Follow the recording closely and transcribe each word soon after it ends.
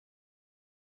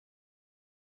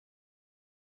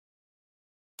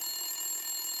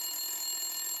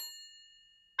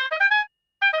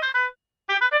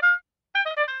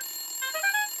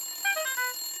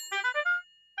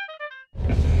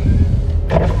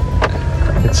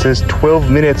It says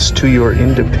 12 minutes to your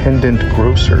independent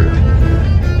grocer.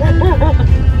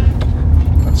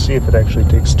 Let's see if it actually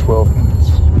takes 12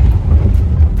 minutes.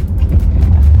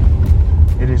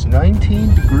 It is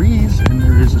 19 degrees and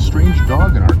there is a strange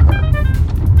dog in our car.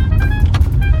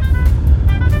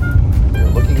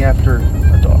 We're looking after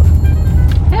a dog.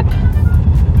 Yep.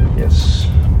 Yes.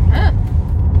 Huh.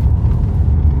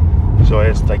 So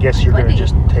I guess you're going to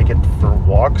just take it for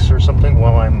walks or something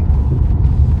while I'm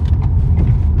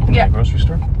in the grocery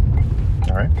store?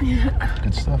 All right.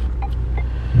 Good stuff.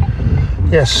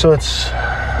 Yes, so it's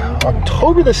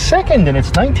October the 2nd and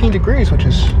it's 19 degrees, which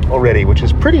is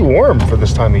pretty warm for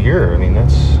this time of year. I mean,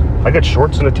 I got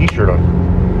shorts and a t-shirt on,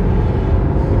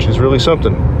 which is really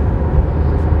something.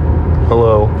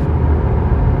 Hello.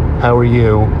 How are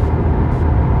you?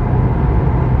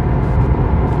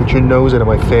 Get your nose out of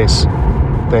my face.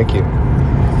 Thank you.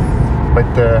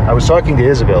 But I was talking to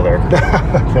Isabel there.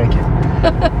 Thank you.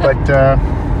 But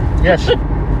yes.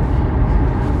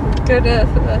 Got a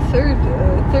third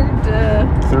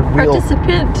wheel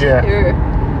participant here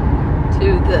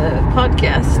to the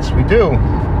podcast. Yes, we do.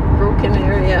 Broken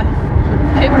area.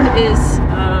 Pip is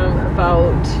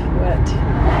about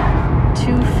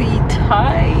 2 feet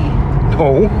high?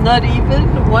 No. Not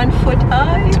even 1 foot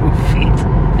high? 2 feet.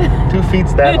 2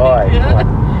 feet's that high. Yeah.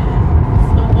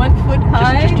 So 1 foot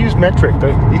high. Just use metric.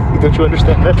 Don't you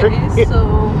understand metric? Okay,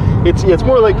 so it's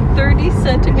more like 30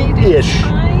 centimeters ish.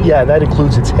 high. Yeah, that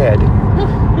includes its head.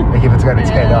 Like if it's got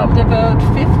its head up. And about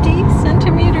 50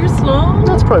 centimeters long.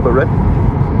 That's probably about right.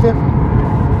 Yeah.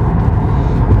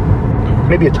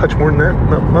 Maybe a touch more than that.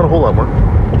 Not a whole lot more.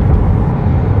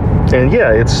 And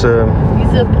yeah, it's... He's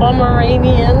a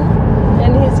Pomeranian,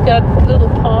 and he's got little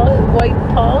white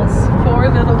paws, 4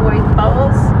 little white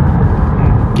paws.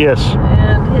 Yes.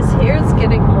 And his hair's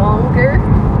getting longer.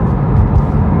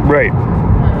 Right.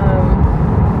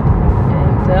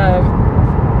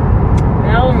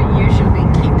 Mallory usually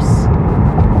keeps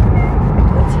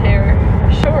its hair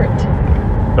short.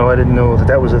 No, I didn't know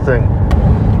that was a thing.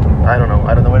 I don't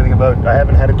know anything about it. I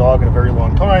haven't had a dog in a very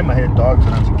long time. I had dogs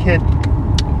when I was a kid.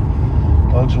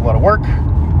 Dogs are a lot of work.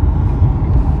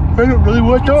 I don't really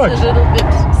want dogs. It's a little bit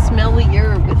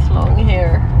smellier with long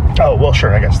hair. Oh, well,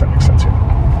 sure. I guess that makes sense.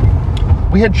 Yeah.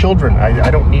 We had children.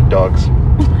 I don't need dogs.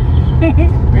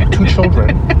 We had 2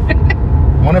 children.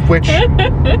 One of which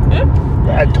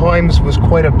at times was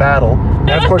quite a battle.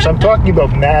 And of course, I'm talking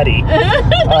about Maddie.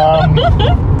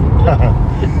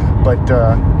 But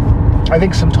I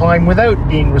think some time without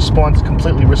being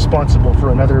completely responsible for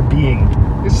another being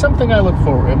is something I've looked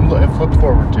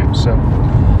forward to. So,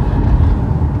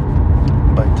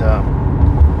 but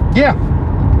yeah,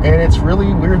 and it's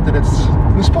really weird that it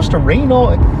was supposed to rain all.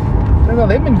 I don't know.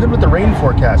 They've been good with the rain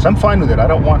forecast. I'm fine with it. I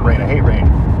don't want rain. I hate rain.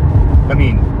 I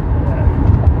mean,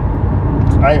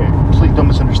 please don't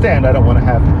misunderstand. I don't want to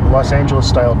have Los Angeles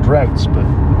style droughts, but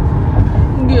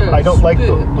Yes, I don't like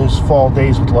those fall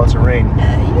days with lots of rain.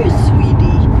 You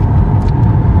sweetie.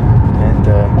 And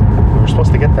we were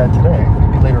supposed to get that today.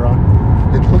 Maybe later on.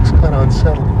 It looks kind of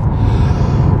unsettled,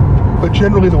 but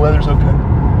generally the weather's okay.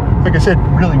 Like I said,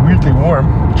 really weirdly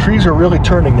warm. Trees are really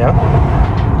turning now.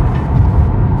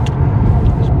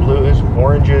 There's blues,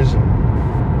 oranges, and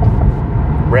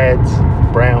reds,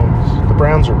 browns. The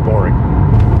browns are boring,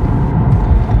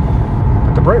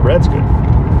 but the bright red's good.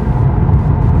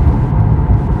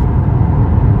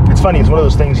 It's funny, it's one of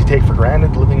those things you take for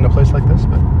granted living in a place like this,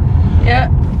 but Yeah.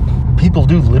 people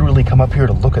do literally come up here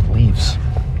to look at leaves.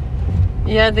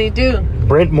 Yeah, they do.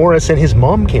 Brent Morris and his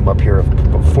mom came up here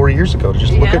about 4 years ago to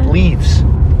just look at leaves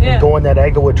and go on that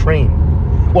Agawa train.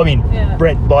 Well, I mean,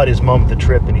 Brent bought his mom the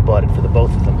trip and he bought it for the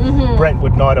both of them. Mm-hmm. Brent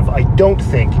would not have, I don't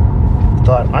think,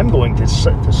 thought, I'm going to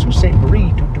Sault Ste.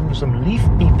 Marie to do some leaf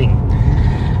peeping.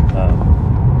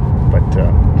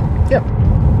 Yeah.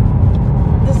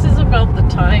 This is about the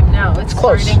time now. It's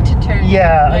close. Starting to turn.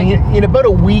 Yeah, I mean, in about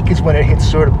a week is when it hits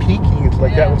sort of peaking. It's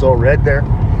like that one's all red there.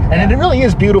 And it really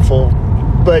is beautiful,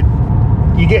 but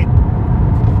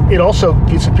it also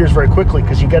disappears very quickly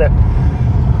because you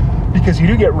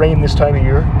do get rain this time of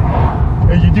year.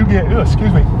 And you do get,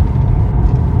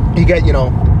 you get,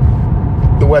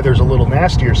 the weather's a little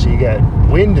nastier, so you get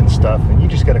wind and stuff, and you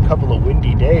just get a couple of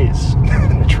windy days,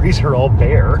 and the trees are all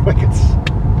bare. Like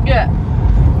Yeah.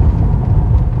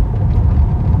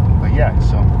 But yeah,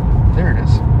 so there it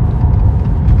is.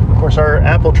 Of course, our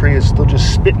apple tree is still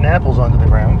just spitting apples onto the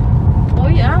ground. Oh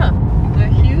yeah, they're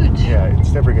huge. Yeah,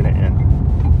 it's never gonna end.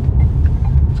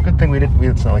 It's a good thing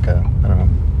it's not like I don't know.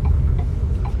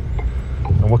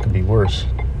 What could be worse?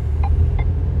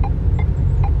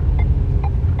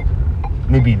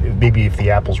 maybe if the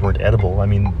apples weren't edible, I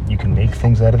mean, you can make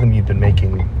things out of them. You've been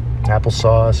making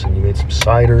applesauce, and you made some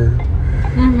cider.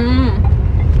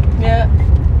 Yeah,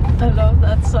 I love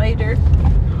that cider.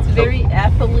 It's very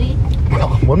appley. Well,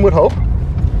 one would hope.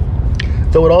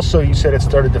 Though it also, you said it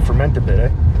started to ferment a bit, eh?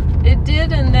 It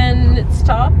did, and then it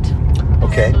stopped.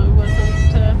 Okay. So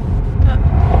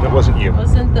it wasn't you.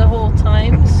 Wasn't the whole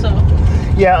time. So.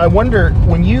 Yeah, I wonder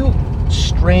when you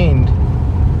strained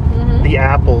the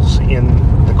apples in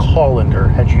the colander,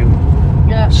 had you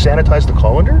sanitized the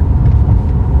colander?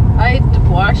 I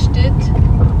washed it.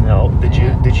 No. Did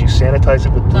you sanitize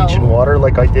it with bleach and water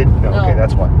like I did? No. Okay,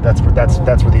 that's why. That's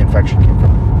where the infection came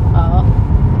from. Oh.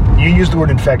 You used the word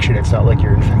infection. It's not like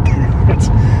you're infected. It's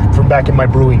from back in my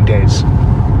brewing days.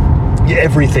 Yeah,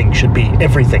 everything should be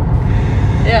everything.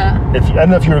 Yeah. I don't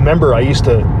know if you remember, I used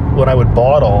to, when I would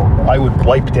bottle, I would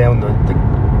wipe down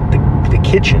the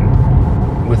kitchen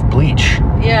with bleach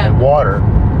and water.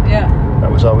 Yeah.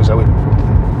 That was always, I would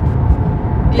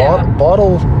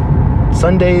bottle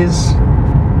Sundays,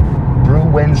 brew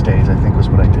Wednesdays, I think was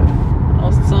what I did.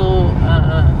 Also,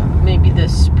 maybe the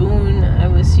spoon I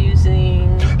was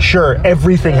using. Sure,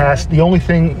 everything has, the only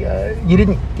thing,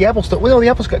 the apples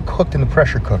got cooked in the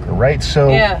pressure cooker, right?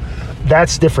 So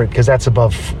that's different because that's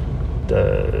above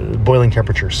the boiling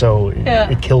temperature, so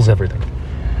it kills everything.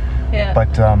 Yeah.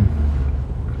 But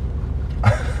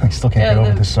I still can't get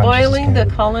over the sun. Boiling the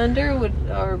colander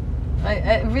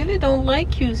I really don't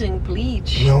like using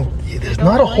bleach. You know, there's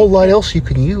not a whole lot else you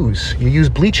can use. You use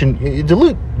bleach and you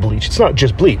dilute bleach. It's not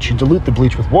just bleach. You dilute the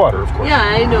bleach with water, of course. Yeah,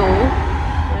 I know.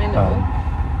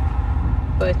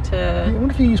 But I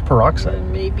wonder if you use peroxide.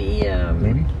 Maybe.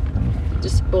 Maybe.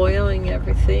 Just boiling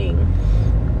everything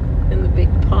in the big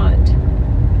pot.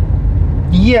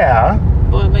 Yeah.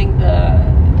 Boiling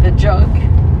the jug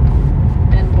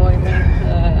and boiling the.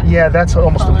 Yeah, that's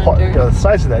almost colander. the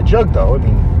size of that jug, though. I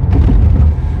mean,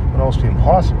 it would almost be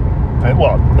impossible.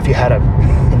 Well, if you had an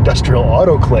industrial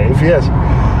autoclave, yes.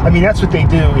 I mean, that's what they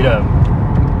do.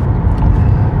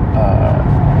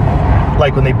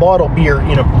 Like when they bottle beer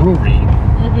in a brewery,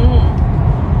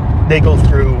 they go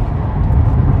through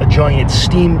a giant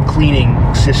steam cleaning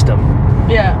system.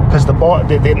 Yeah. Because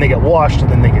then they get washed and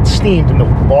then they get steamed, and the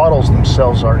bottles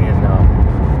themselves are in.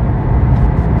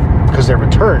 Because they're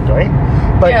returned, right?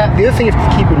 But the other thing you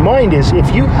have to keep in mind is if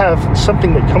you have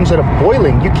something that comes out of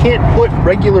boiling, you can't put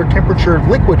regular temperature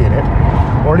liquid in it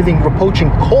or anything poaching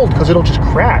cold because it'll just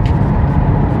crack.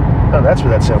 Oh, that's where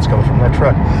that sound's coming from, that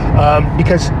truck.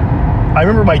 Because I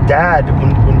remember my dad,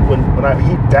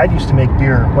 Dad used to make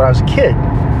beer when I was a kid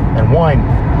and wine.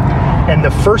 And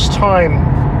the first time,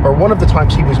 or one of the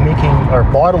times he was making or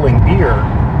bottling beer,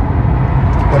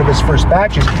 one of his first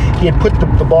batches, he had put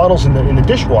the bottles in the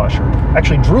dishwasher.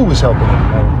 Actually, Drew was helping him,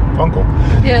 my uncle.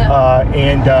 Yeah.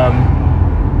 And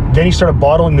then he started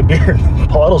bottling the beer, and the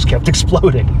bottles kept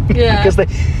exploding. Yeah. because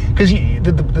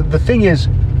the thing is,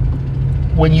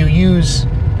 when you use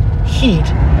heat,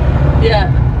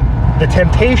 the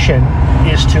temptation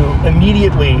is to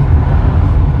immediately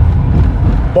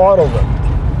bottle them.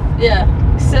 Yeah.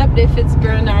 Except if it's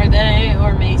Bernardin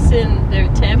or Mason, they're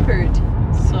tempered.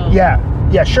 So. Yeah,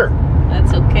 sure.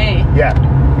 That's okay. Yeah.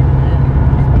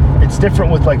 It's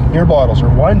different with like beer bottles or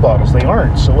wine bottles. They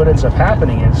aren't. So what ends up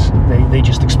happening is they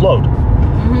just explode.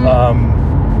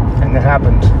 And that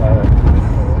happened. I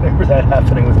remember that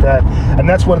happening with that. And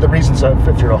that's one of the reasons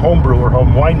if you're a home brewer or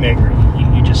home winemaker,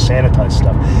 you just sanitize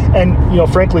stuff. And,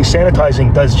 frankly,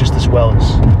 sanitizing does just as well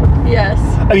as... Yes.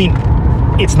 I mean,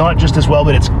 it's not just as well,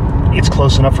 but it's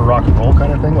close enough for rock and roll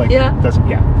kind of thing. Like, yeah. It doesn't,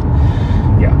 yeah.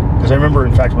 Because I remember,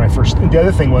 in fact, the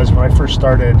other thing was when I first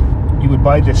started, you would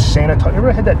buy this sanitizer.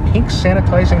 Ever had that pink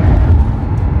sanitizing?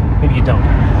 Maybe you don't.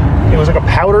 It was like a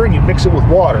powder, and you'd mix it with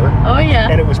water. Oh, yeah.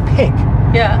 And it was pink.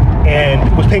 Yeah. And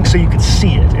it was pink so you could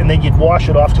see it. And then you'd wash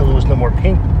it off till there was no more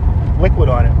pink liquid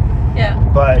on it. Yeah.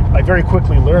 But I very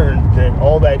quickly learned that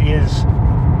all that is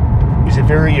a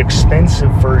very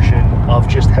expensive version of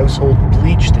just household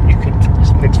bleach that you can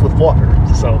just mix with water.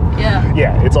 So,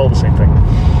 yeah, it's all the same thing.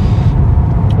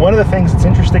 One of the things that's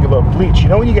interesting about bleach,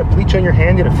 when you get bleach on your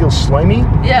hand and it feels slimy?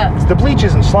 Yeah. The bleach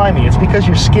isn't slimy. It's because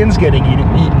your skin's getting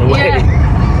eaten away.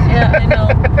 Yeah, I know.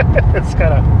 It's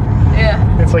kind of... Yeah.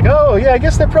 It's like, oh, yeah, I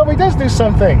guess that probably does do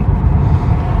something.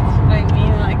 I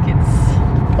mean, like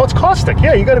it's... Well, it's caustic.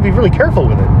 Yeah, you got to be really careful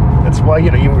with it. That's why,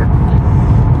 you were...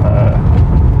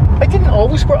 I didn't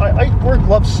always wear... I wore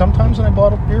gloves sometimes when I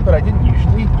bottled beer, but I didn't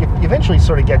usually. You eventually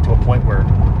sort of get to a point where...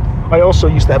 I also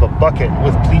used to have a bucket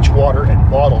with bleach water and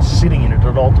bottles sitting in it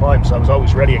at all times. So I was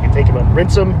always ready. I could take them out and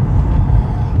rinse them.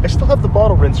 I still have the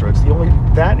bottle rinser. It's the only...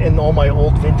 That and all my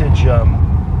old vintage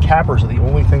cappers are the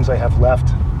only things I have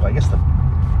left. Well, I guess the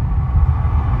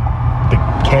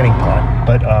canning pot,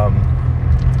 but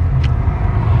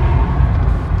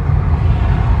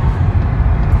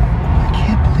I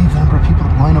can't believe the number of people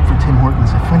that line up for Tim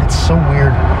Hortons. I find it so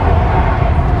weird.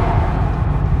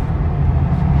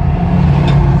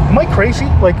 Am I crazy?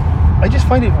 Like, I just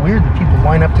find it weird that people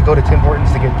line up to go to Tim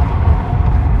Hortons to get,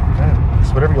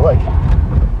 it's whatever you like.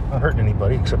 Not hurting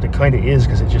anybody, except it kind of is,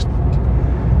 because it just,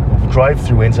 the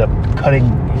drive-through ends up causing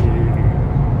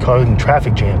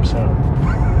traffic jams. I don't know.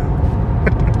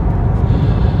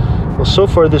 Well, so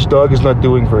far this dog is not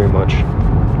doing very much,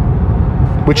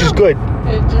 which is good.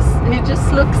 He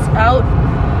just looks out.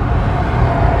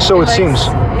 So it seems.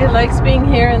 He likes being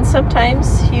here, and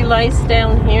sometimes he lies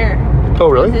down here. Oh,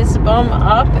 really? With his bum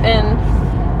up and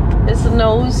his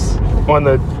nose On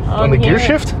the gear here.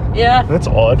 shift? Yeah. That's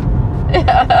odd.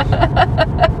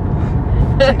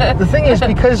 The thing is,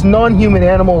 because non-human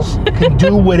animals can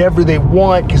do whatever they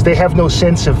want because they have no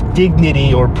sense of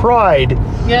dignity or pride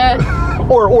Yeah.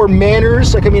 or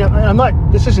manners. Like, I mean, I'm not,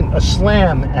 this isn't a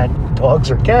slam at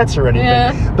dogs or cats or anything,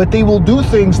 Yeah. but they will do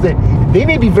things that they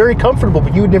may be very comfortable,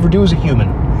 but you would never do as a human,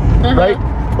 right?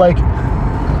 Like,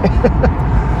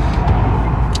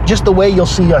 just the way you'll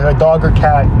see a dog or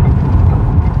cat.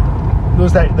 There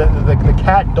was that the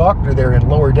cat doctor there in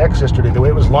Lower Decks yesterday. The way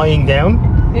it was lying down,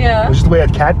 Yeah. it was just the way a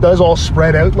cat does, all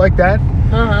spread out like that.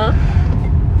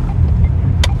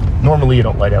 Normally, you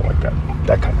don't lie down like that.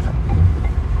 That kind of thing.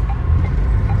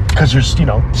 Because there's,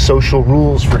 social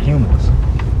rules for humans.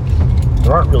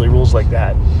 There aren't really rules like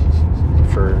that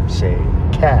for, say,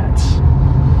 cats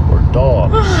or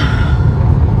dogs.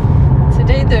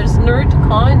 Today there's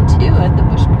NerdCon too at the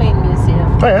Bushplane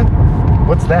Museum. Oh yeah,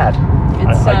 what's that?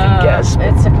 It's I can guess.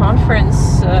 It's a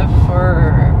conference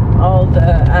for all the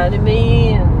anime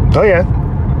and Oh yeah,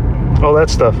 all that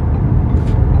stuff.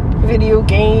 video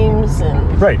games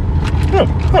and Right. Oh,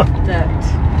 huh. that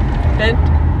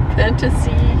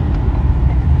fantasy.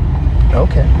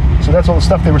 Okay. So that's all the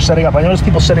stuff they were setting up. I noticed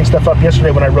people setting stuff up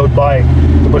yesterday when I rode by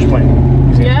the Bushplane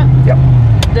Museum. Yeah. Yep.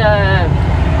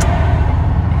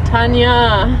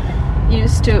 Tanya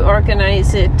used to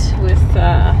organize it with.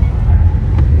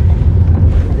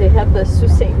 They had the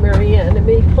Sault Ste. Marie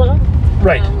Anime Club.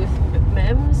 Right. With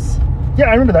MEMS. Yeah,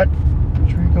 I remember that.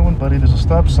 Where are you going, buddy? There's a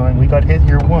stop sign. We got hit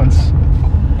here once.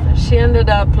 She ended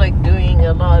up doing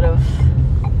a lot of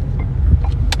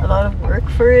work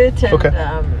for it, and Okay.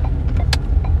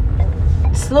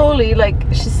 slowly,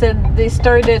 she said, they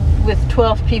started with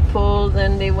 12 people,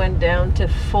 then they went down to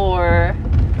 4,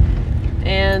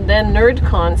 and then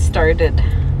NerdCon started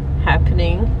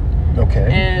happening, Okay.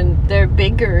 and they're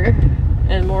bigger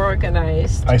and more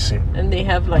organized, I see. and they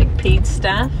have paid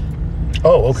staff.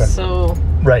 Oh, okay. So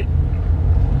Right.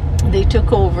 they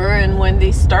took over, and when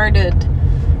they started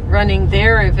running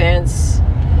their events,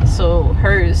 so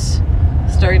hers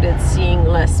started seeing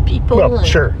less people. Well, and-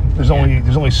 sure. There's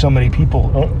only so many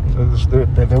people. Oh,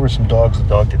 there were some dogs the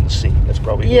dog didn't see. That's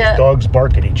probably Yeah. dogs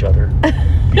bark at each other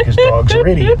because dogs are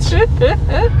idiots.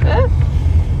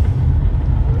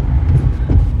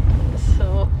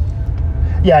 So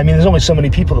Yeah, I mean, there's only so many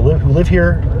people who live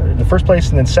here in the first place,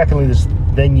 and then secondly,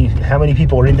 how many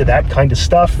people are into that kind of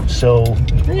stuff? So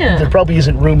Yeah. there probably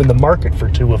isn't room in the market for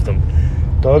 2 of them.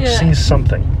 Dog Yeah. sees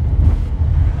something.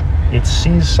 It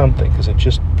sees something because it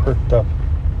just perked up.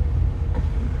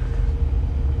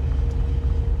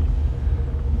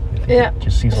 I think Yeah. It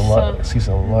just sees a lot. So- It sees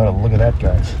a lot of. Look at that,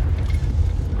 guys.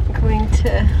 going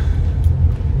to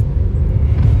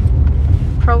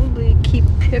probably keep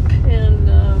Pip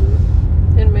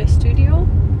in my studio,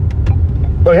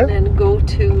 Oh yeah. and then go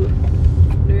to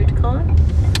NerdCon,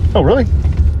 Oh really?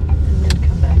 and then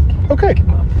come back. Okay. Come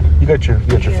up. You got your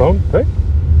Yeah. phone, right?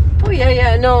 Oh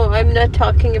yeah. No, I'm not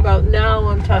talking about now.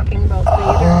 I'm talking about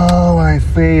later. Oh, I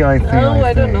see. I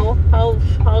don't know.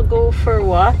 I'll go for a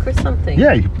walk or something.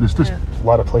 Yeah, there's Yeah. a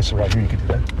lot of places around here you could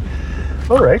do that.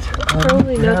 All right.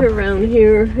 Probably not around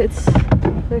here. It's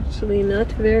actually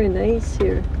not very nice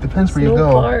here. Depends where Snow you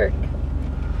go. Park.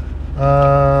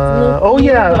 Oh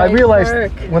yeah, I Hyde realized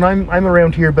Park. when I'm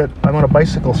around here, but I'm on a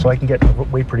bicycle, so I can get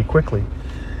away pretty quickly.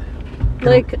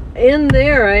 In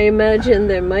there, I imagine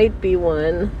there might be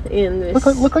one in this.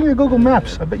 Look on your Google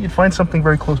Maps. I bet you'd find something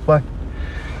very close by.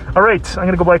 All right, I'm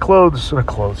gonna go buy clothes. Not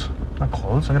clothes.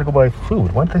 I'm gonna go buy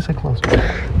food. Why did they say clothes?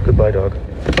 Goodbye, dog.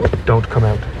 Don't come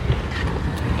out.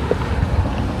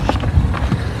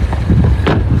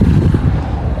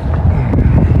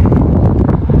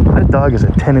 That dog has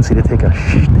a tendency to take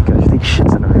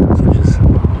shits in her house, which is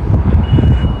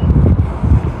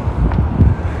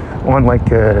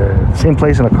on same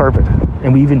place in a carpet,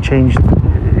 and we even changed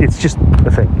it's just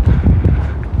a thing.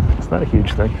 It's not a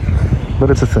huge thing, but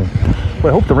it's a thing.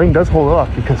 Well, I hope the rain does hold off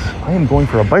because I am going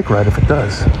for a bike ride if it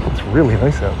does. It's really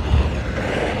nice out.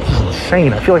 This is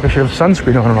insane. I feel like I should have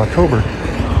sunscreen on in October.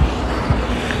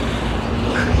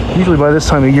 Usually by this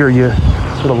time of year, you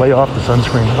sort of lay off the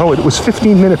sunscreen. Oh, it was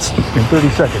 15 minutes and 30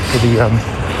 seconds, so the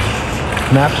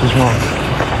maps was wrong.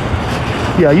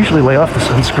 Yeah, I usually lay off the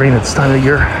sunscreen at this time of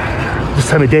year. This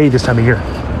time of day, this time of year.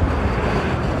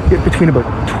 Get between about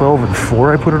 12 and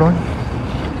 4 I put it on.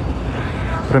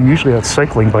 But I'm usually out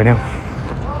cycling by now.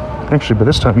 Actually, by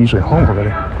this time, I'm usually home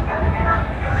already.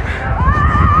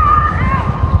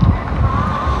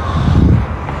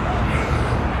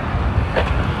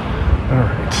 All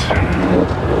right.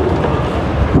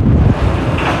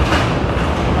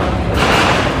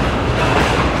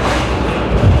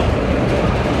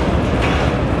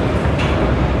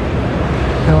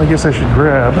 Now I guess I should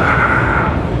grab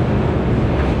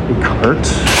a cart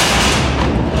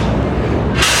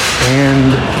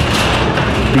and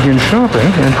begin shopping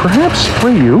and perhaps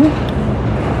spray you a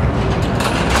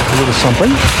little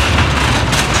something.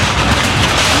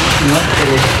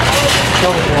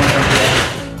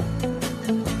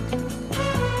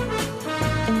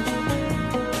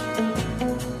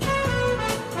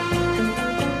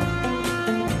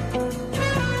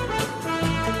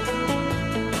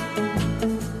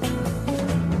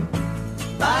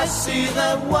 I see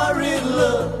that worried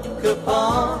look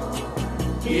upon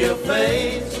your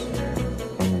face.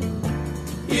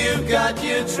 You've got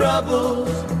your troubles,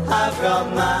 I've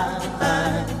got mine.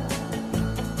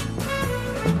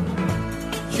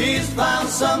 She's found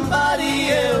somebody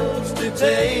else to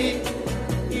take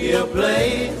your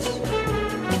place.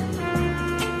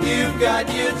 You've got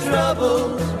your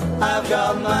troubles, I've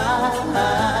got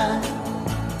mine.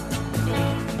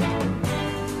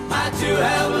 I too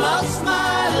have lost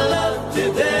my love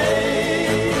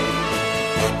today.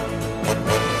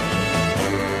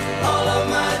 All of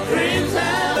my dreams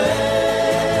have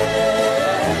failed.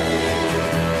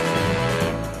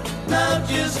 Now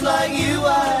just like you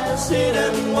I sit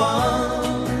and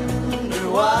wonder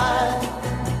why.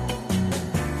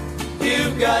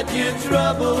 You've got your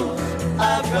troubles,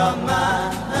 I've got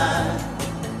mine.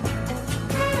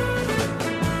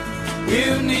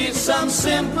 You need some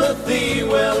sympathy,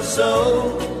 well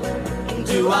so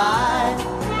do I.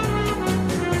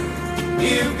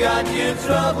 You've got your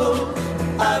troubles,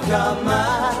 I've got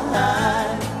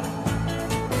mine.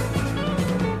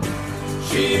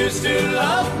 She used to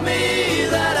love me,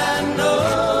 that I know,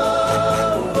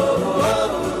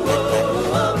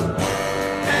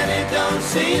 and it don't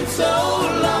seem so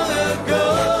long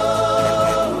ago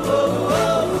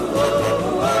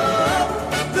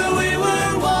that we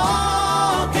were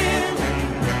walking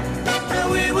and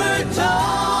we were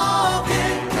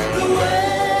talking the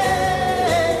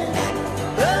way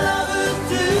the lovers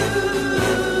do.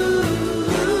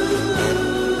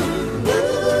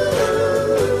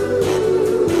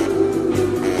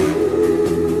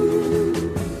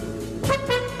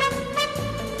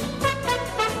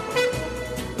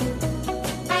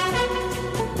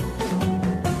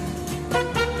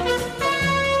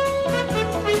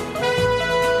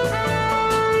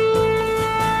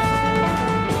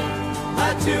 I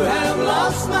too have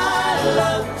lost my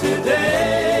love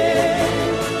today.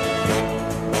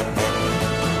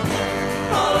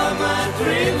 All of my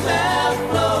dreams have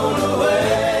flown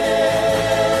away.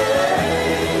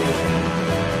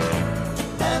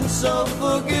 And so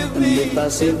forgive me If I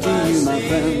said to you, my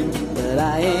friend, that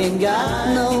I ain't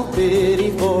got no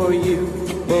pity for you,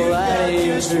 for I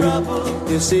ain't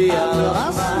true. You see, I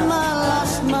lost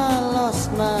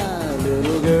my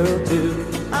little girl too.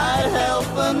 I'd help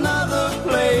another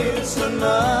place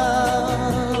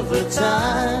another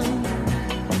time.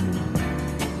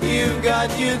 You've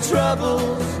got your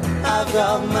troubles, I've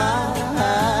got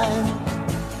mine.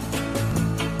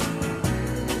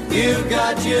 You've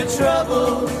got your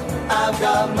troubles, I've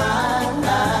got mine.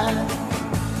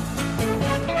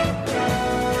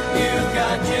 You've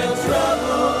got your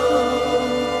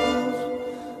troubles,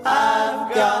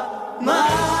 I've got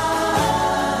mine.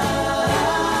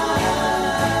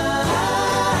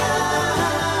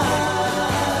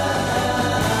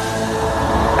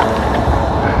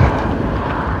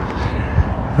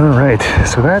 All right,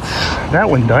 so that's that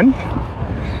one done.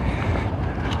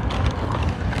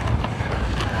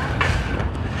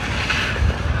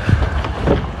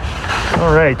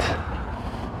 All right,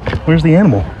 where's the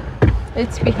animal?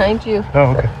 It's behind you.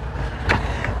 Oh, okay.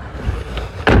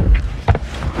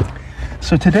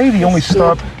 So today the only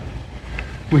stop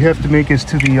we have to make is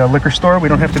to the liquor store. We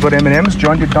don't have to go to M&M's.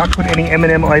 John did not put any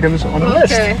M&M items on the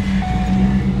list. Okay.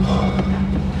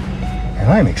 And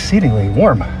I'm exceedingly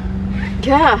warm.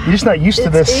 Yeah. You're just not used to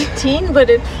It's this. 18, but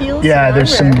it feels Yeah,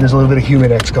 there's a warmer. little bit of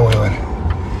humidex going on.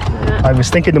 Yeah. I was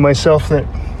thinking to myself that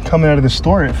coming out of the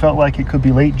store, it felt like it could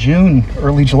be late June,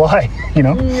 early July. You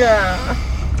know. Yeah.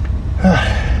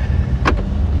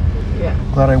 Yeah.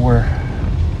 Glad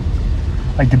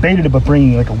I debated about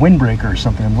bringing like a windbreaker or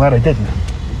something. I'm glad I didn't.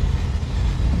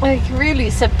 Like really,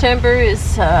 September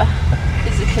is a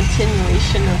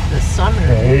continuation of the summer.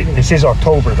 This is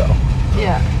October though.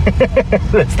 Yeah.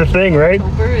 That's the thing, right?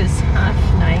 October is half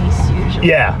nice usually.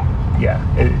 Yeah.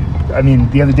 I mean,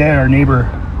 the other day our neighbor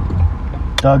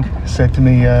Doug said to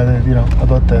me,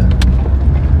 about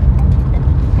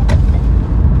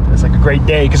it's like a great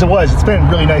day because it's been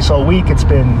really nice all week. It's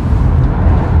been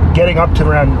getting up to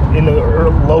around in the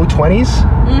low 20s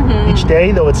each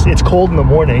day, though it's cold in the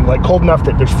morning, like cold enough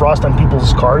that there's frost on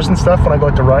people's cars and stuff when I go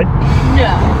out to ride.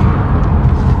 Yeah.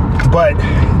 But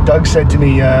Doug said to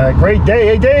me, great day,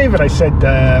 hey Dave, and I said,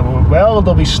 well,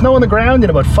 there'll be snow on the ground in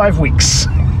about 5 weeks,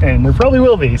 and there probably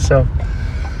will be, so,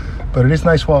 but it is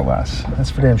nice while it lasts, that's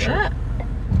for damn sure. Yeah.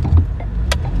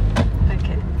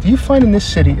 Okay. Do you find in this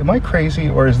city, am I crazy,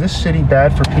 or is this city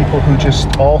bad for people who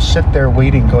just all sit there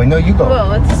waiting, going, no, you go?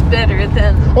 Well, it's better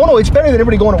than. Oh no, it's better than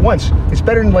everybody going at once. It's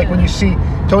better than like when you see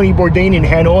Tony Bourdain in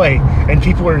Hanoi and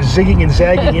people are zigging and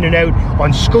zagging in and out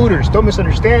on scooters. Don't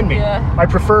misunderstand me. Yeah. I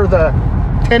prefer the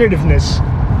tentativeness.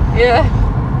 Yeah.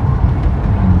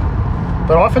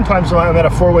 But oftentimes when I'm at a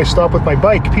four-way stop with my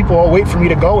bike, people all wait for me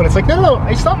to go, and it's like, no,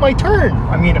 it's not my turn.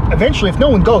 I mean, eventually, if no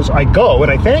one goes, I go,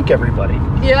 and I thank everybody.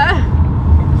 Yeah.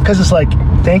 Because it's like,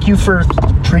 thank you for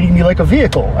treating me like a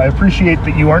vehicle. I appreciate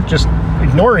that you aren't just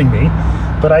ignoring me,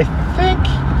 but I think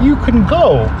you can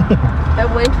go. I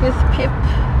went with Pip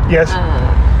Yes.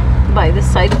 by the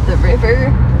side of the river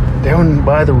Down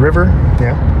by the river.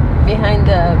 Yeah. behind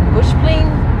the bush plane,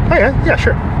 Oh, yeah,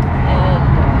 sure. and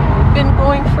we've been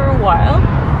going for a while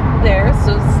there,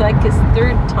 so it's like his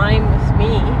third time with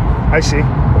me. I see.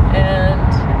 And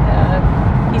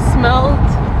he smelled.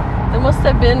 There must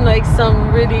have been like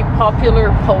some really popular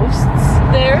posts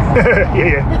there.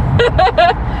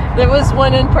 yeah. There was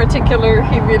one in particular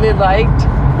he really liked.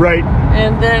 Right.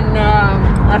 And then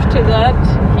after that,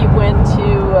 he went to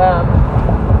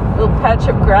a little patch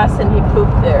of grass and he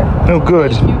pooped there. Oh,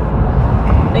 good.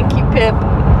 Thank you, Pip.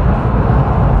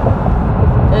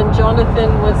 And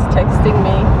Jonathan was texting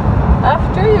me,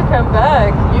 after you come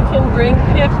back, you can bring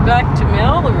Pip back to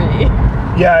Mallory.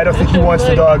 Yeah, I don't think he wants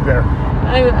the dog there.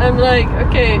 I'm like,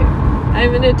 okay,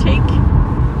 I'm gonna take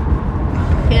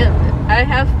him. I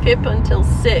have Pip until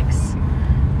 6,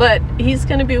 but he's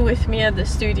gonna be with me at the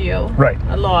studio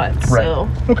a lot. Right. So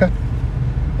Okay.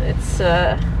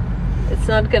 it's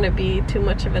not gonna be too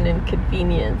much of an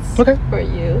inconvenience Okay. for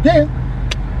you. Yeah.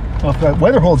 Well, if that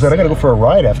weather holds out, I gotta go for a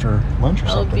ride after lunch or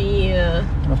I'll something. be I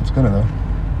don't know if it's gonna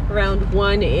though. around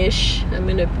 1-ish. I'm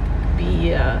gonna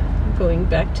be going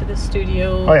back to the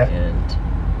studio Oh, yeah. and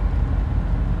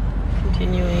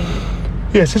continuing.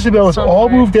 Yes, Isabel is all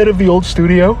Somewhere. moved out of the old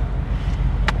studio.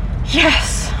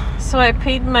 Yes. So I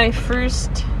paid my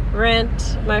first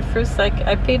rent,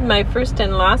 I paid my first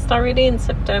and last already in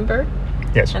September,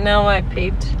 Yes. and now I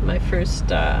paid my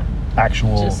first.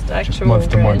 Actual Actual month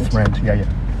to month rent. rent. Yeah.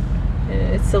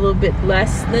 It's a little bit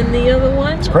less than the other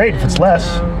one. It's great if it's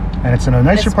less, and it's in a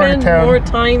nicer part of I town. spent more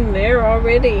time there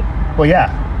already. Well,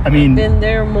 yeah. I mean, Been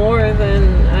there more than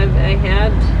I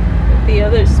had at the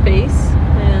other space,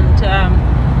 and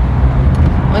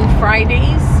on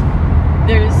Fridays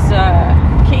there's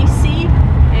Casey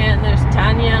and there's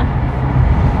Tanya.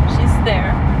 She's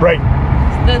there. right.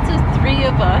 So that's the 3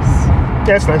 of us.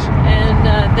 Yeah, it's nice.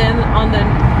 And then on the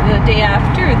day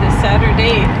after, the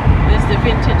Saturday, there's the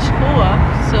vintage co-op.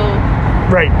 So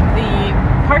Right. the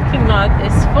parking lot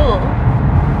is full.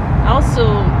 Also,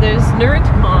 there's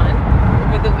NerdCon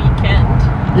over the weekend.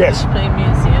 Yes. Display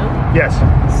Museum. Yes.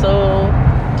 So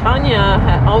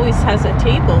Tanya always has a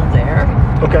table there,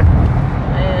 Okay.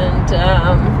 and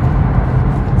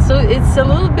so it's a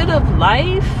little bit of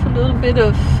life, a little bit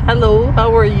of hello,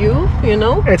 how are you? You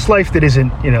know? It's life that isn't,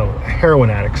 heroin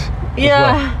addicts. as Yeah.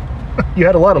 well. You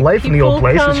had a lot of life in the old People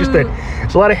place. It's just that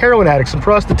it's a lot of heroin addicts and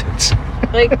prostitutes.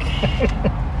 Like,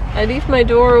 I leave my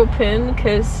door open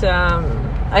because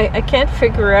I can't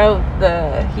figure out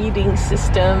the heating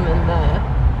system and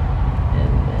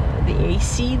the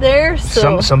AC there.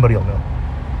 So Somebody will know.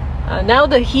 now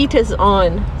the heat is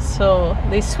on, so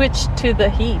they switched to the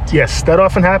heat. Yes, that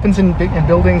often happens in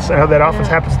buildings. That often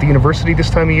happens at the university this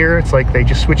time of year. It's like they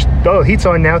just switched. Oh, heat's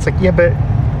on now. It's like, yeah, but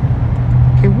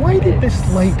okay, why did this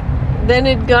light then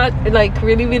it got like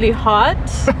really, really hot.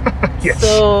 Yes.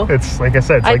 So it's like I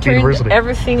said, it's I like the turned university.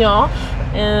 everything off,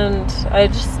 and I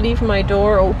just leave my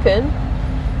door open.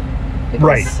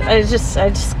 Because Right. I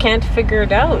just can't figure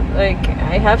it out. Like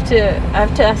I have to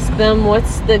ask them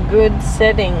what's the good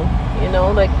setting, you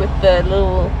know, like with the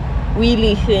little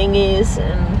wheelie thingies,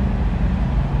 and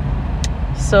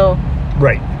so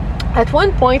Right. at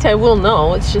one point I will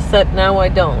know. It's just that now I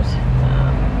don't.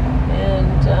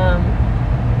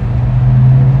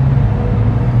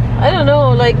 I don't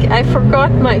know, like I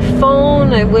forgot my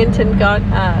phone. I went and got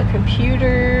a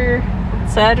computer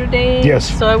Saturday.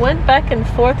 Yes. So I went back and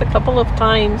forth a couple of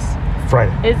times.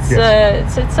 Friday. It's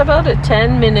yes. it's about a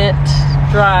 10-minute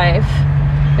drive.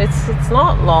 It's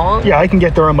not long. Yeah, I can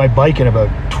get there on my bike in about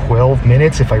 12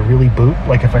 minutes if I really boot.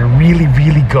 Like if I really,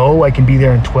 really go, I can be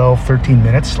there in 12, 13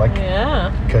 minutes. Like,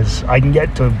 Yeah. because I can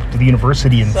get to the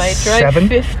university in So I drive 7.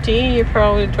 50, you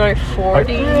probably drive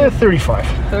 40, 35,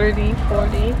 30,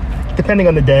 40. depending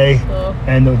on the day So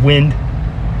and the wind.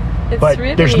 it's But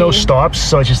really, there's no stops,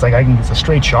 so it's just like it's a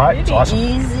straight shot. It's really awesome.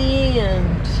 easy,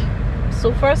 and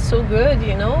so far so good,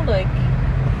 you know, like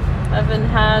haven't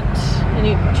had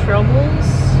any troubles.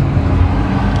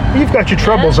 You've got your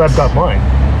troubles, Yet. I've got mine.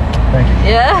 Thank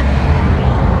you. Yeah.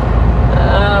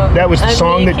 That was the I'm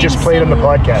song that just making played on the some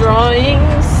podcast.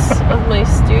 Drawings of my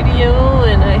studio,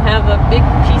 and I have a big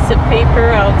piece of paper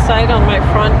outside on my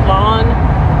front lawn,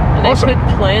 and Awesome. I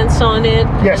put plants on it,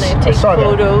 Yes, and I I take saw that.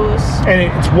 photos. And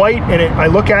it's white, and I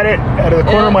look at it out of the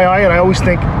corner Yeah. of my eye, and I always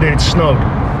think that it snowed.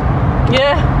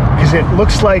 Yeah. Because it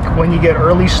looks like when you get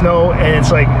early snow, and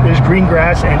it's like there's green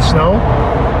grass and snow,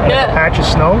 and Yeah. a patch of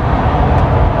snow.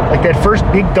 Like that first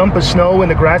big dump of snow when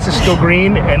the grass is still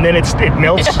green, and then it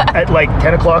melts at like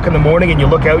 10 o'clock in the morning, and you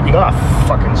look out and you go, oh,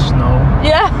 fucking snow.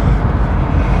 Yeah.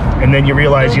 And then you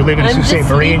realize you live in I'm Sault Ste. just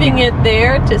Marie. leaving it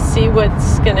there to see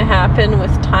what's going to happen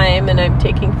with time, and I'm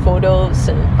taking photos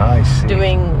and I see.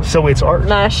 doing So it's art.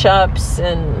 mashups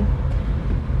and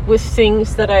with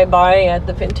things that I buy at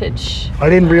the vintage. I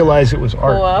didn't realize it was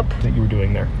art Co-op. that you were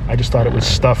doing there. I just thought it was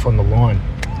stuff on the lawn.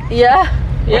 Yeah.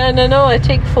 No. I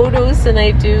take photos and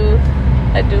I do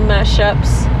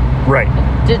mashups, Right.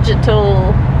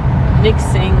 digital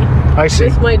mixing I see.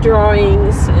 with my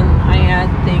drawings, and I add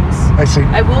things. I see.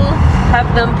 I will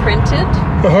have them printed,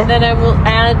 Uh-huh. then I will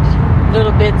add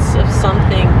little bits of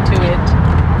something to it.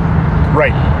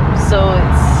 Right. So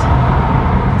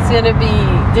it's gonna be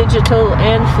digital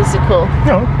and physical.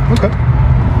 No. Okay.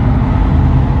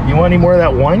 You want any more of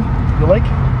that wine you like?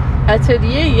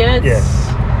 Atelier, yeah, it's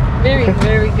Yes. very,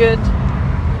 very good.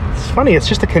 It's funny. It's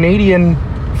just a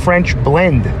Canadian-French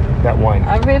blend, that wine.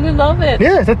 I really love it.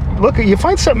 Yeah. Look, you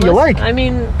find something you like. I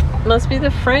mean, must be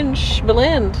the French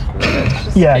blend. It's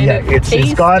just Yeah, kind yeah. of It's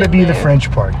taste got to in be the there.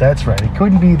 French part. That's right. It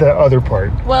couldn't be the other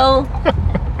part. Well,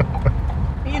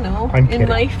 you know, I'm in kidding.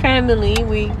 my family,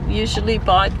 we usually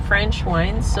bought French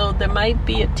wines, so there might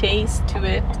be a taste to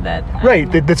it that Right.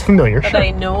 That's familiar. that Sure.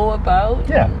 I know about.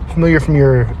 Yeah. Familiar from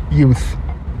your youth.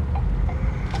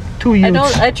 Two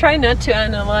youths. I try not to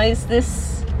analyze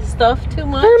this stuff too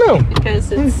much. I know.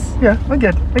 Because it's. Yeah, I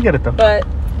get it though. But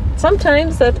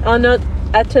sometimes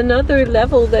at another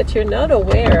level that you're not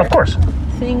aware, Of course.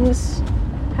 things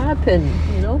happen.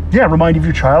 You know. Yeah, remind you of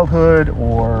your childhood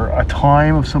or a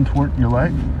time of some sort in your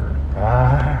life.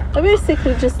 I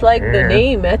basically just like Yeah. the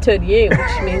name Atelier,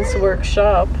 which means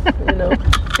workshop. You know.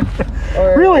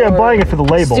 Or, Really, I'm or buying it for the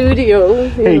label. Studio.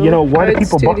 Hey, you know, why do art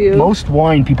people buy? studio. Most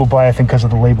wine people buy, I think, because of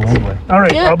the label anyway. All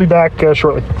right, Yeah. I'll be back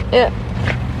shortly. Yeah.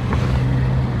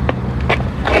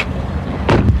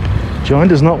 John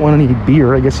does not want any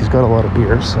beer. I guess he's got a lot of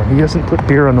beer, so he hasn't put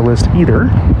beer on the list either.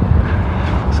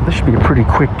 So this should be a pretty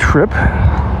quick trip.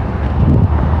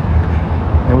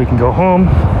 Then we can go home.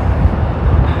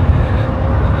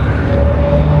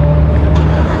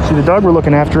 See, the dog we're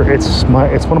looking after, it's one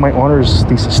of my honors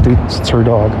thesis students. It's her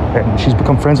dog, and she's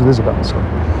become friends with Isabel. So.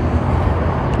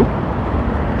 Oop.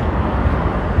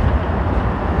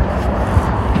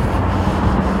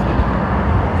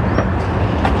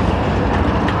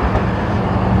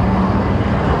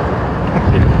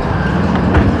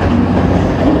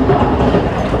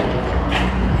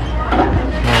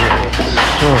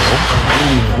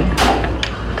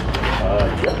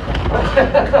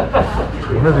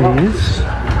 One of these.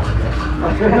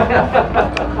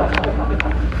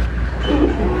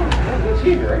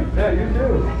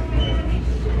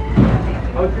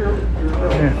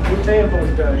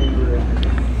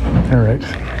 All right.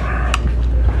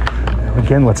 Now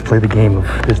again, let's play the game of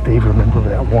does Dave remember where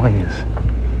that wine is?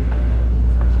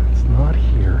 It's not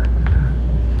here.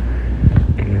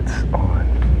 It's on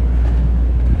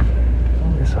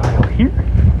this aisle here.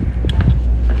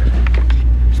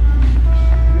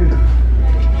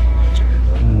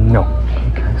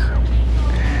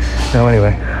 No,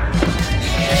 anyway.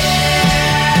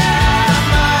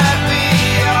 might be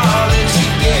all that you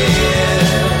get.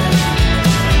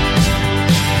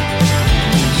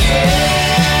 Yeah,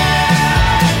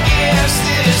 I guess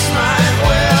this might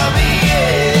well be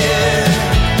it.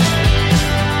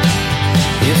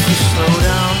 If you slow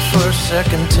down for a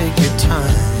second, take your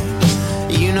time.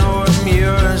 You know I'm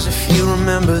yours if you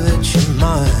remember that you're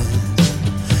mine.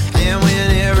 And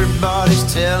when everybody's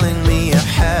telling me I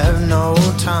have no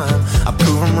time, I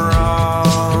prove them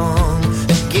wrong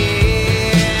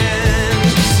again.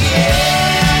 'Cause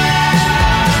yeah,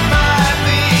 I might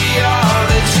be all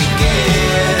that you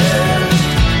get.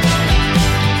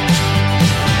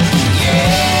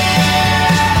 Yeah,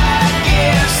 I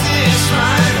guess this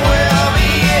might well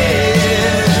be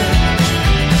it.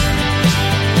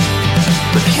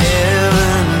 But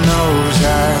heaven knows I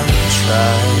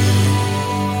tried.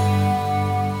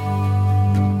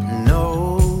 No,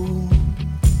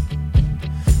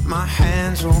 my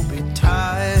hands won't be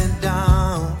tied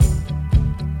down,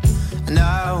 and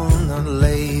I will not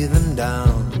lay them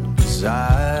down, 'cause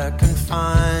I can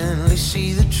finally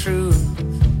see the truth.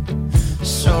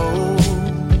 So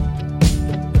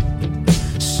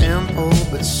simple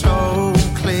but so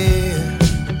clear.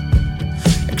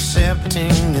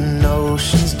 Accepting the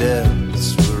ocean's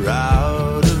depths were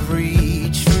out of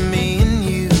reach for me and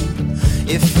you.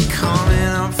 If you're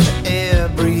coming up for air,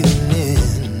 breathing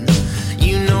in,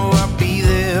 you know I'll be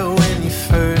there when you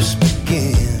first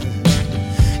begin.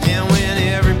 And when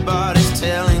everybody's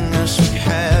telling us we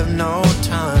have no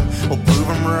time, we'll prove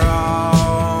them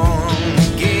wrong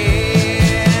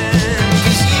again.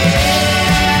 'Cause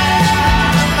yeah,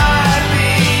 I might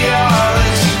be all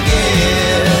that you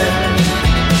get.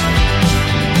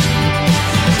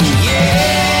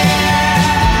 Yeah,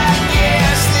 I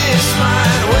guess this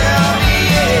might well be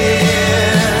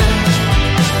it.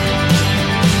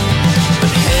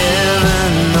 But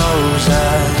heaven knows I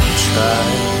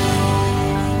tried.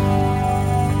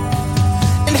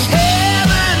 And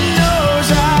heaven knows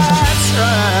I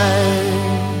tried.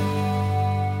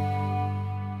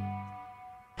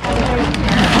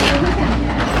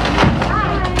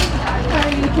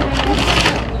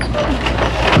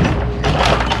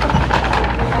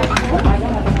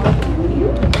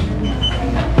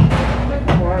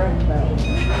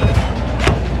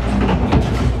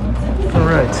 All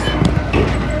right.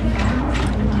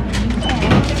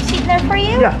 Seat there for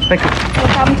you? Yeah, thank you. No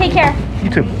problem. Take care. You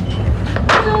too.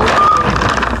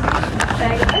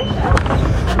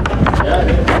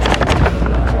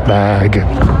 Bag.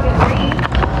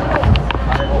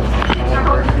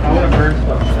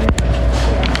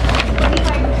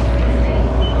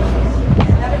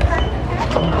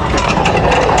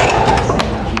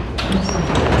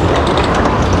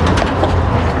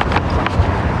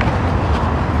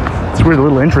 It's weird, the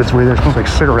little entrance way there smells like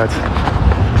cigarettes.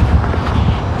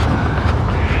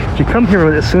 If you come here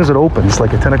as soon as it opens,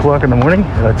 like at 10 o'clock in the morning,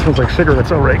 it smells like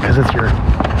cigarettes, all right, because it's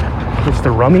the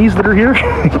rummies that are here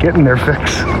getting their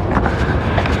fix.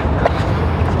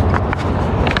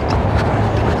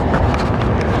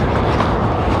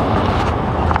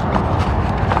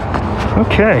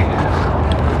 Okay.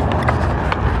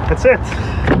 That's it.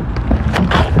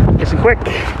 Nice and quick.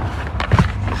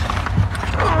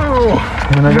 Oh,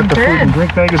 and I got the Food and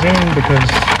Drink magazine because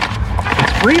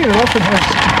it's free and it also has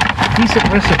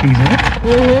decent recipes in it.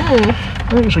 I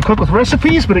don't usually cook with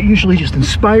recipes, but it usually just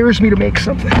inspires me to make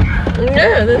something.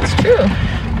 Yeah, that's true.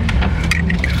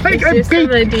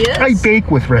 Some ideas? I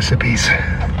bake with recipes.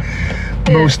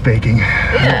 Most baking.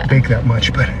 I don't bake that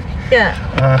much, but Yeah.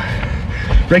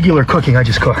 regular cooking, I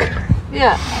just cook.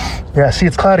 Yeah. Yeah, see,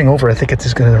 it's clouding over. I think it's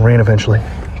just going to rain eventually.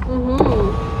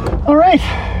 All right,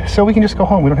 so we can just go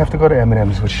home. We don't have to go to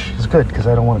M&M's, which is good because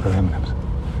I don't want to go to M&M's.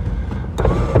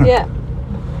 Yeah.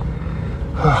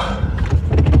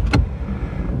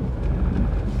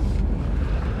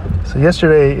 So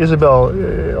yesterday, Isabel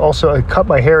also I cut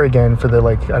my hair again for the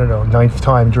 9th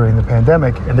time during the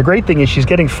pandemic. And the great thing is she's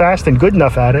getting fast and good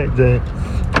enough at it.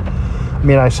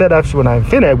 I said after when I'm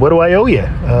finished, what do I owe you?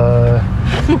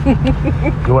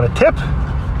 You want a tip?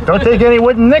 Don't take any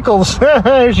wooden nickels.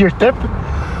 Here's your tip.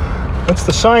 What's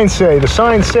the sign say? The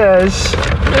sign says,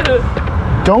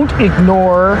 don't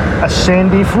ignore a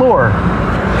sandy floor.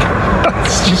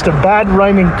 It's just a bad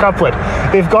rhyming couplet.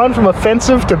 They've gone from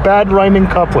offensive to bad rhyming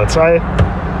couplets.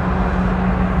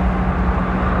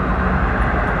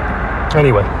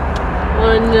 Anyway.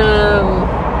 On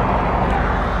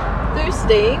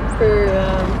Thursday for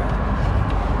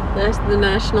the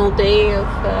National Day of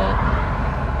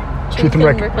Truth and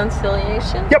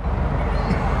Reconciliation. Yep.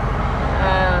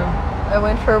 I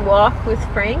went for a walk with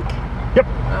Frank. Yep.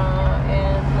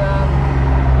 And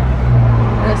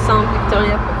Centre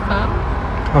Victoria pour femmes.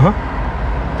 Uh-huh.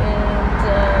 And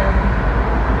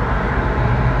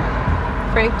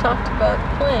Frank talked about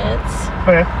plants.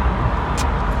 Okay.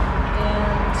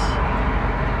 And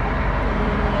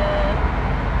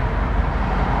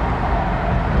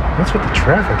What's with the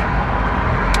traffic?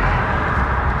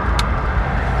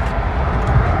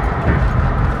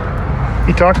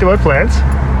 He talked about plants.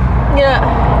 yeah.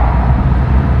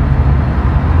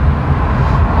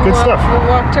 Good stuff. We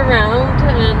walked around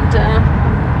and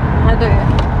had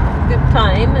a good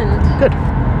time, and Good.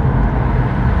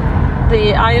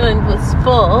 the island was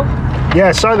full. Yeah,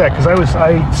 I saw that because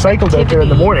I cycled out there in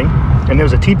the Activity. morning, and there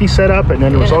was a teepee set up, and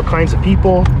then there was Yeah. all kinds of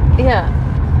people. Yeah.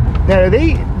 Now,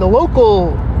 the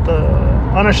local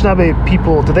Anishinaabe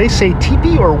people, do they say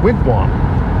teepee or wigwam?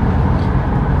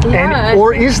 Yeah,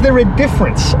 Or is there a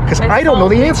difference? Because I don't saw know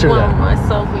the answer to wigwam. that. I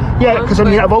saw wigwam. Yeah, 'cause I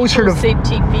mean, but I've always heard people of- say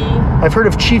teepee. I've heard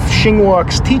of Chief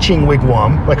Shingwak's teaching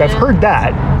wigwam. Like, I've Yeah. heard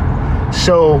that.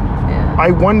 So Yeah. I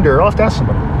wonder, I'll have to ask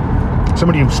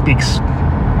somebody who speaks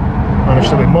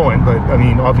Anishinaabe-Moan, but I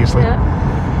mean, obviously. Yeah.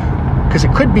 Because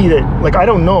it could be that, like, I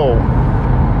don't know.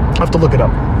 I'll have to look it up.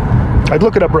 I'd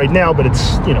look it up right now, but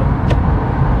it's,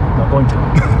 not going to.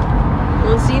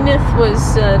 Well, Zenith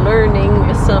was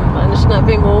learning some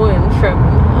Anishinaabe-Moan from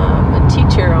a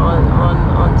teacher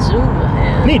on Zoom.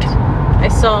 And Neat. I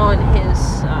saw on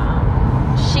his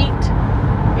sheet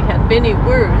we had many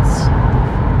words.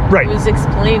 Right. He was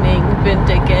explaining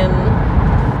Vindigan,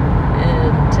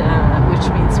 and which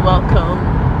means welcome.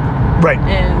 Right.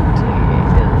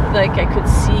 And like I could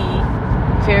see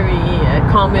very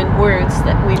common words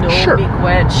that we know, Sure.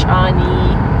 miigwech,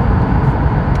 ani,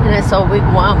 and I saw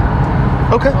wigwam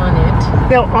Okay. on it.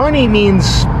 Now, Ani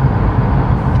means,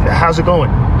 how's it going?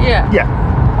 Yeah. Yeah.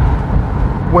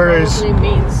 Whereas Probably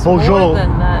means Bonjour. more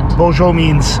than that. Bojo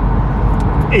means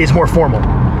is more formal.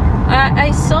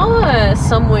 I saw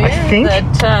somewhere I think-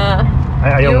 that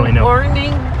I don't you're really know.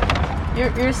 warning.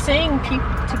 You're saying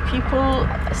to people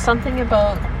something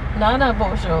about Nana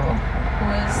Bojo,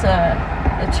 who is a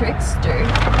trickster.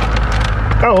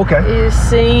 Oh, okay. Is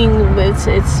saying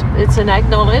it's an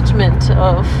acknowledgement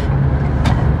of,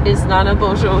 is Nana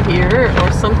Bojo here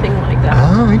or something like that.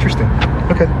 Oh, interesting.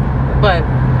 Okay. But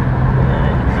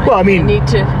Well, I mean- need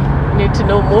to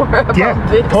know more about Yeah,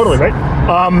 this. totally, right?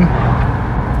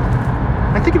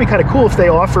 I think it'd be kind of cool if they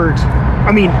offered,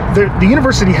 I mean, the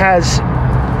university has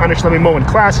Anishinaabe-Moan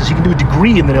classes. You can do a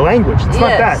degree in the language. It's not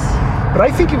that. Yes. But I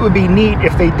think it would be neat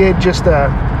if they did just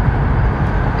The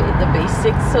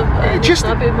basics of just-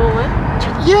 Anishinaabe-Moan.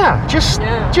 Yeah,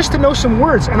 just to know some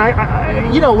words, and I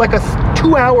like a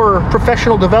 2-hour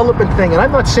professional development thing. And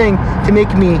I'm not saying to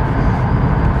make me,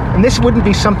 and this wouldn't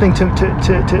be something to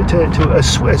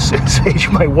assuage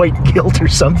my white guilt or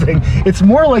something. It's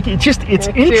more like it's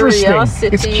interesting. Curiosity.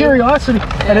 It's curiosity,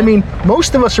 and I mean,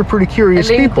 most of us are pretty curious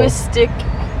people. Linguistic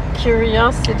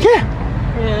curiosity. Yeah.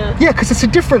 Yeah. Yeah, because it's a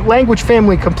different language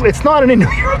family. It's not an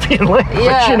Indo-European language,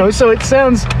 Yeah. So it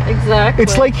sounds. Exactly.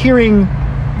 It's like hearing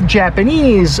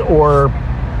Japanese or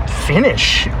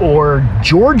Finnish or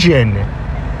Georgian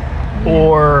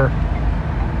or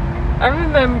I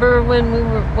remember when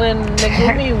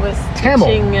Megumi was Tamil.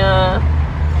 teaching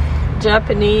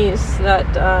Japanese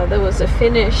that there was a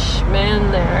Finnish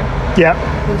man there yeah,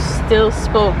 who still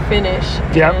spoke Finnish,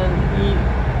 Yep.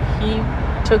 and he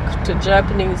took to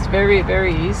Japanese very,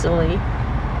 very easily.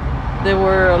 There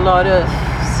were a lot of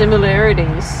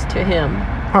similarities to him.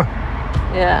 Huh.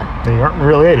 Yeah. they aren't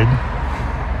related.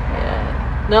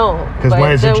 Yeah. No, 'Cause when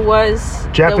but is it there was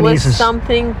Japanese is-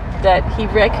 something that he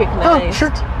recognized. Oh,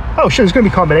 sure. Oh, sure. There's going to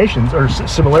be combinations or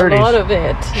similarities. A lot of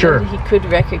it Sure. that he could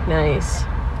recognize.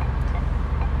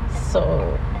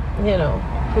 So,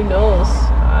 who knows?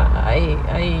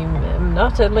 I'm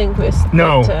not a linguist.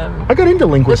 No, But, I got into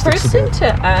the linguistics a person bit.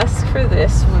 to ask for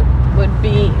this would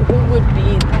be who would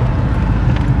be,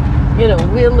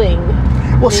 willing.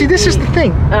 Well, see, this is the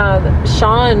thing.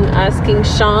 Sean asking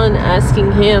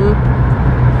him,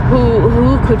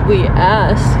 who could we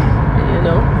ask?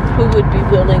 Who would be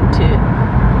willing to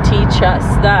teach us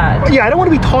that? Yeah, I don't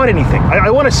want to be taught anything. I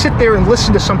want to sit there and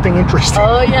listen to something interesting.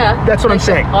 Oh yeah, That's what I'm like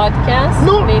saying. A podcast,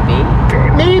 No. maybe.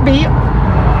 Maybe.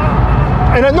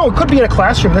 And I know it could be in a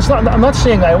classroom. That's not. I'm not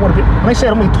saying I want to be. When I say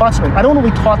I don't want to be taught something, I don't want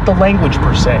to be taught the language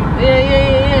per se.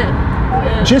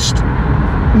 Yeah. Just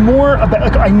more about.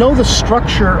 Like, I know the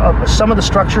structure of some of the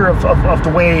structure of the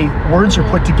way words are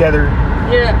put together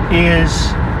Yeah.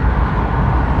 is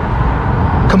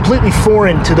completely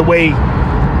foreign to the way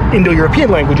Indo-European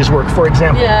languages work. For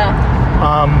example, Yeah.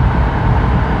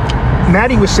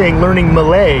 Maddie was saying learning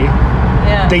Malay.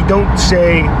 Yeah. They don't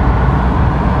say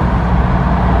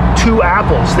two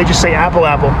apples. They just say apple,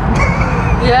 apple.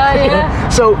 Yeah.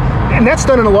 So, and that's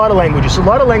done in a lot of languages. A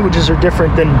lot of languages are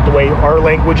different than the way our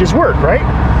languages work, right?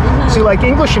 So like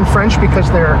English and French, because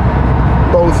they're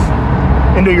both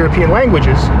Indo-European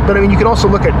languages, but I mean, you can also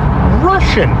look at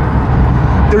Russian.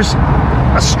 There's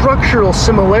a structural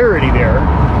similarity there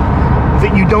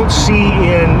that you don't see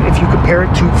if you compare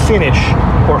it to Finnish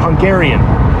or Hungarian.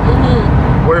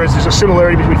 Whereas there's a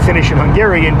similarity between Finnish and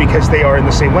Hungarian because they are in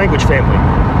the same language family,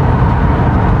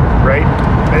 right?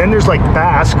 And then there's like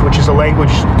Basque, which is a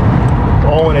language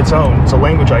all on its own. It's a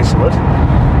language isolate.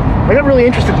 I got really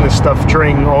interested in this stuff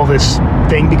during all this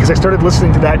thing because I started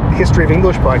listening to that History of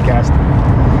English podcast.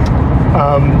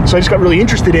 So I just got really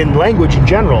interested in language in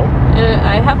general.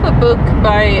 I have a book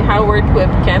by Howard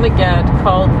Webb Kamagad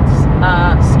called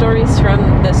Stories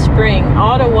from the Spring,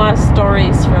 Ottawa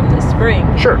Stories from the Spring.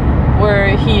 Sure.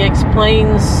 Where he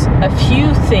explains a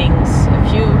few things, a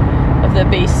few of the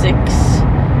basics,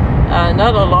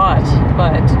 not a lot,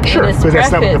 but Sure, in his but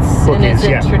that's not what the preface, book in his is,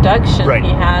 yeah. introduction, Right.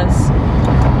 he has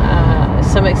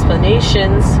some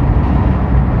explanations.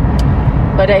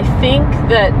 But I think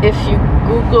that if you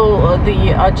Google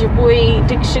the Ojibwe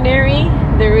dictionary,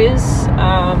 there is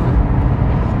a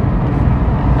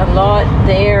lot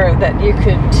there that you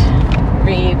could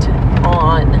read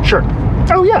on. Sure.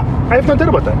 Oh yeah, I have no doubt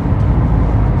about that.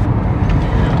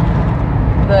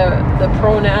 The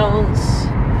pronouns.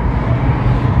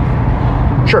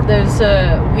 Sure. There's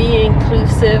a we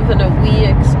inclusive and a we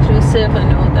exclusive. I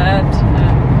know that.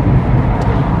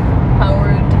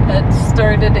 Howard had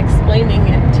started explaining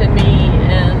it to me,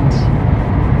 and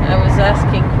I was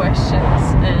asking questions,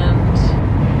 and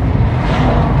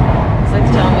he's like,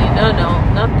 tell me, no,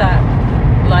 not that,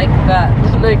 like that.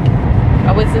 Like,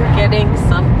 I wasn't getting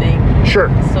something. Sure.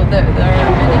 So there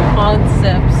are many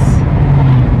concepts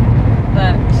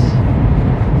that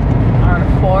are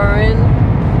foreign.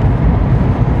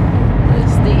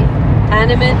 There's the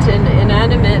animate and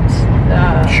inanimate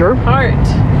Sure. part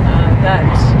that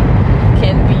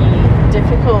can be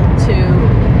difficult to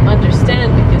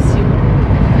understand because you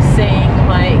were saying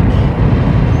like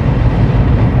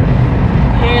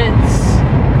pants.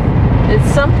 It's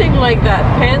something like that.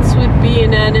 Pants would be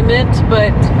inanimate,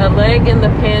 but a leg in the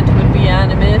pant would be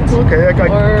animate. Okay, I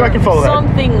can follow that.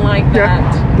 Something like Yeah.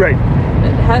 that. Right.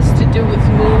 It has to do with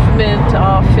movement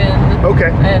often.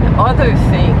 Okay. And other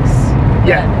things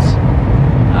Yeah.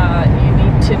 that you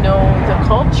need to know the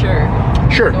culture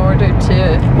Sure. in order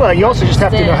to. Well, you also just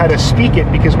have to know how to speak it,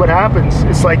 because what happens,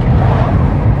 it's like,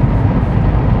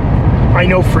 I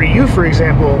know for you, for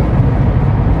example,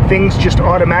 things just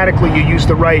automatically, you use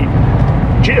the right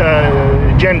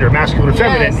gender, masculine or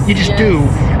feminine. Yes, You just yes, do.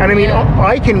 And I mean, yeah.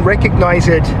 I can recognize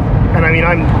it, and I mean,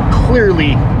 I'm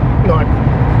clearly not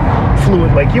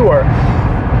fluent like you are,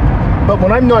 but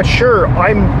when I'm not sure,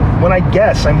 when I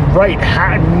guess, I'm right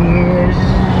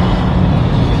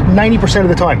 90% of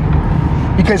the time.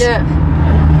 Because Yeah.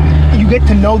 you get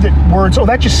to know that words,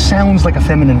 that just sounds like a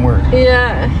feminine word.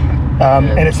 Yeah.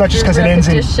 And it's not just because it ends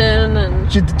in, repetition and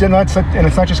and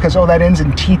it's not just because, that ends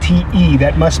in TTE,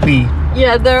 that must be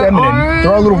yeah, there feminine.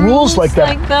 There are little rules like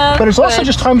that. But it's also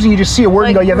just times when you just see a word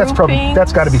and go, yeah, that's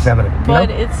got to be feminine. You But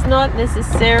know? it's not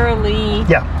necessarily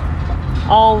Yeah.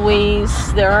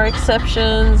 always. There are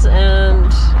exceptions,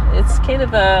 and it's kind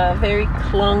of a very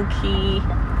clunky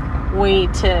way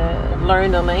to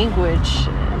learn a language.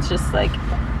 It's just like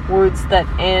words that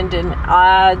end in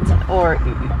ad or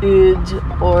ud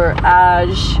or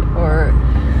aj or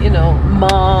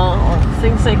ma or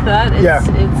things like that.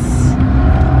 It's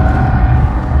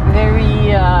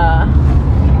very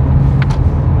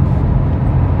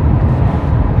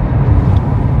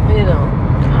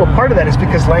Well, part of that is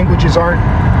because languages aren't,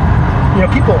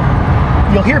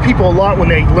 you'll hear people a lot when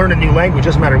they learn a new language,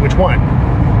 doesn't matter which one.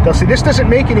 They'll say, this doesn't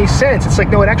make any sense. It's like,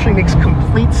 no, it actually makes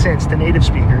complete sense to native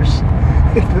speakers.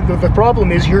 The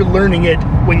problem is you're learning it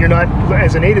when you're not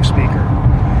as a native speaker.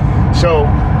 So,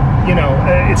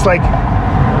 it's like,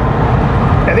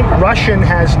 I think Russian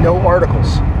has no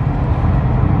articles.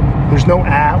 There's no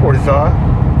a or the,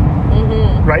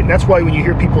 right? And that's why when you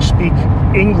hear people speak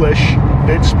English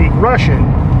that speak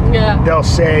Russian, they'll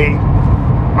say,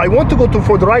 I want to go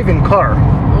for drive-in car.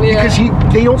 Because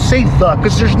they don't say the,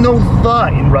 because there's no the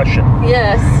in Russian.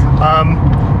 Yes.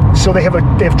 So they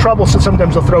have trouble, so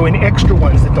sometimes they'll throw in extra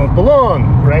ones that don't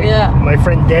belong, right? Yeah. My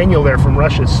friend Daniel there from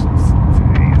Russia,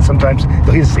 sometimes,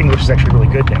 though his English is actually really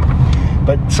good now,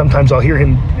 but sometimes I'll hear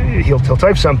him, he'll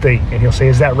type something, and he'll say,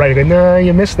 is that right? I go, no,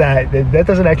 you missed that. That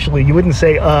doesn't actually, you wouldn't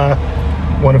say,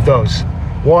 one of those.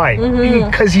 Why?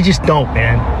 Because you just don't,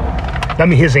 man. I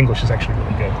mean, his English is actually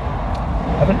really good.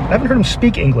 I haven't heard him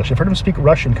speak English. I've heard him speak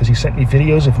Russian because he sent me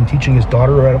videos of him teaching his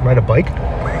daughter how to ride a bike,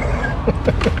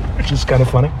 which is kind of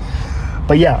funny.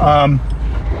 But yeah,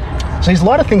 so there's a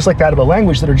lot of things like that about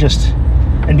language that are just,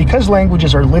 and because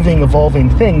languages are living, evolving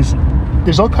things,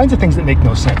 there's all kinds of things that make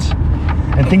no sense,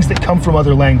 and things that come from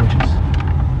other languages.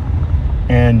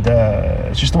 And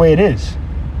it's just the way it is.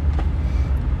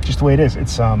 Just the way it is.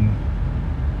 It's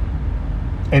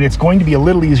and it's going to be a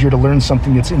little easier to learn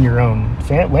something that's in your own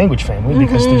language family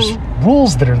because there's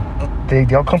rules that they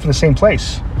all come from the same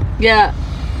place. Yeah.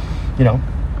 You know.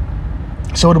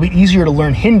 So it'll be easier to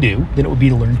learn Hindu than it would be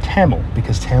to learn Tamil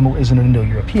because Tamil is an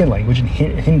Indo-European language and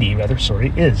Hindi,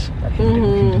 is. Not Hindu.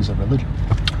 Hindu's a religion.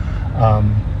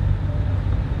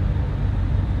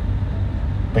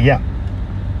 But yeah.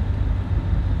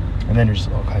 And then there's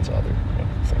all kinds of other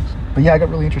things. But yeah, I got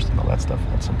really interested in all that stuff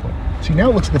at some point. See, now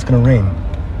it looks like it's going to rain.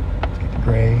 It's getting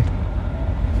gray.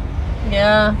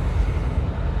 Yeah.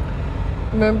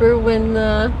 Remember when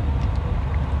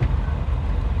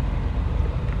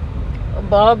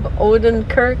Bob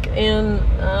Odenkirk and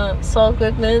Saul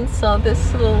Goodman saw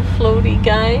this little floaty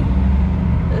guy?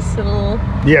 This little...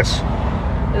 Yes.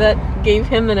 That gave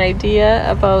him an idea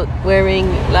about wearing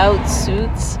loud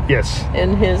suits. Yes.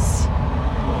 In his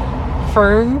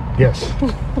firm. Yes.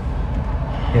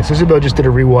 Yes, Isabel just did a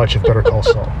rewatch of Better Call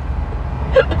Saul.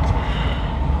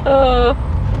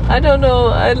 I don't know.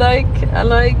 I like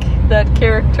that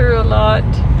character a lot.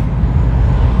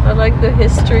 I like the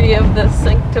history of the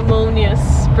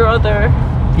sanctimonious brother.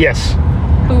 Yes.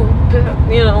 Who,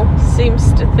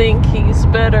 seems to think he's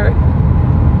better,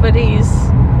 but he's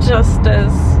just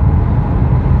as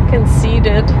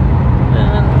conceited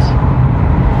and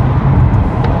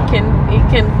he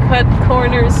can cut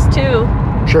corners too.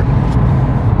 Sure.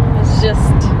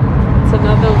 It's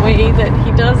another way that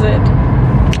he does it.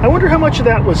 I wonder how much of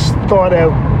that was thought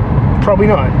out. Probably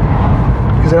not.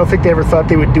 Because I don't think they ever thought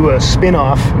they would do a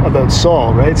spin-off about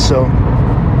Saul, right? So...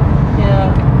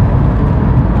 Yeah.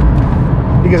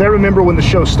 Because I remember when the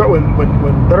show started,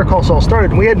 when Better Call Saul started,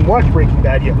 and we hadn't watched Breaking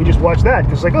Bad yet. We just watched that.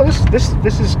 Because like, oh,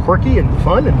 this is quirky and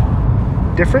fun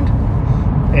and different.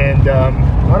 And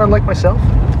not unlike myself.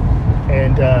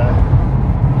 And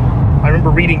I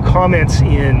remember reading comments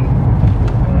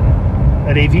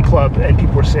at AV Club, and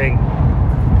people were saying,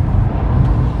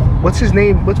 what's his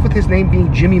name? What's with his name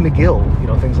being Jimmy McGill?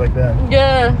 Things like that.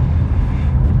 Yeah.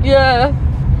 Yeah.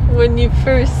 When you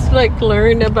first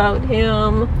learn about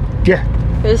him. Yeah.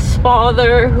 His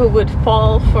father who would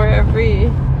fall for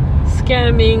every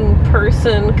scamming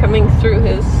person coming through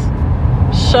his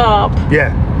shop.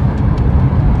 Yeah.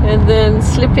 And then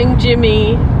Slipping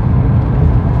Jimmy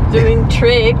doing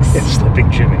tricks. And Slipping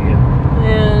Jimmy, yeah.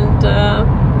 And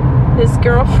his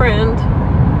girlfriend.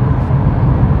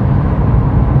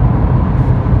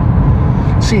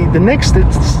 See, the next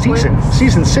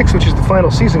season 6, which is the final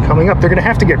season coming up, they're going to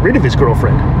have to get rid of his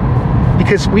girlfriend.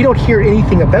 Because we don't hear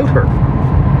anything about her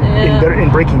in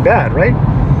Breaking Bad, right?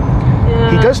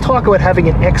 Yeah. He does talk about having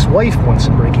an ex-wife once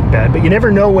in Breaking Bad, but you never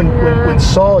know when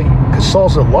Saul, because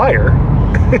Saul's a liar,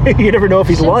 you never know if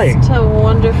he's lying. Just a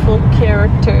wonderful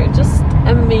character, just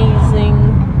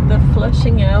amazing, the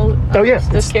fleshing out of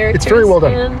the characters. It's very well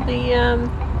done. And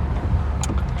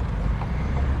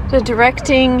the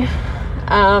directing,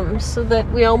 so that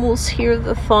we almost hear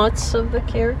the thoughts of the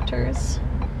characters.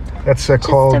 That's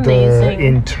called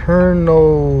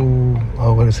internal...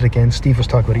 Oh, what is it again? Steve was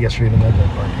talking about it yesterday in the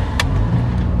Medland Park.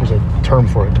 There's a term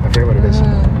for it. I forget what it is.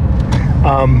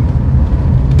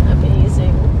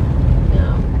 Amazing.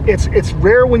 Yeah. It's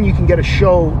rare when you can get a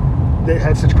show that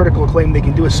has such critical acclaim, they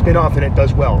can do a spin-off and it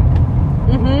does well.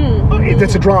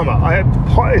 That's a drama.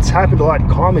 It's happened a lot in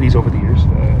comedies over the years.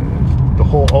 The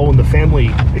whole All in the Family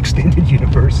extended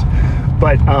universe.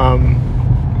 But...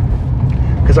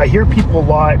 because I hear people a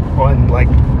lot on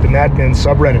the Mad Men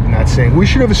subreddit and that saying we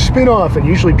should have a spin-off, and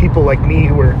usually people like me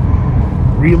who are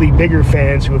really bigger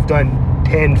fans who have done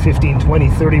 10, 15, 20,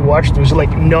 30 watch-throughs are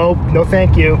like, no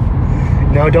thank you,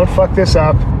 no, don't fuck this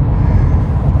up.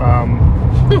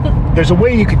 There's a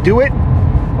way you could do it.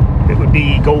 It would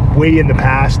be go way in the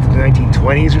past to the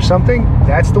 1920s or something.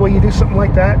 That's the way you do something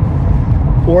like that.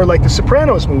 Or like the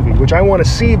Sopranos movie, which I want to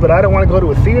see, but I don't want to go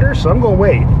to a theater, so I'm going to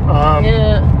wait.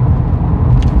 Yeah.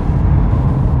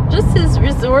 Just his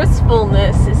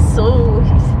resourcefulness is so...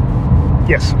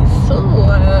 Yes. So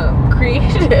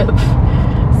creative.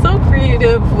 So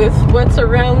creative with what's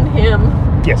around him.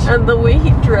 Yes. And the way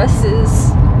he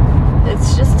dresses.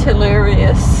 It's just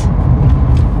hilarious.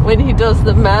 When he does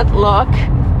the Matlock,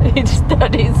 he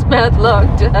studies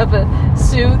Matlock to have a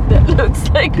suit that looks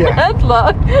like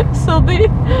Matlock. So the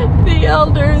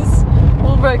elders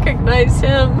will recognize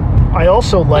him. I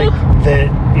also like that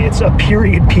it's a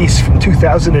period piece from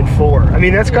 2004. I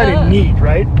mean, that's kind of neat,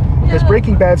 right? Because Yeah.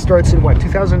 Breaking Bad starts in what,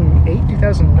 2008,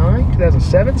 2009,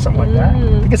 2007, something like that.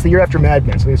 I think it's the year after Mad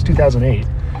Men, so it's 2008.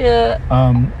 Yeah.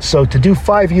 So to do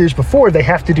 5 years before, they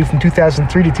have to do from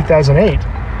 2003 to 2008.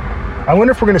 I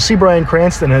wonder if we're going to see Bryan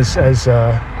Cranston as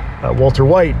Walter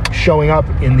White showing up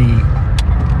in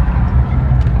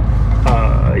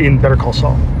in Better Call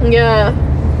Saul. Yeah.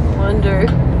 Wonder.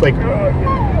 Like,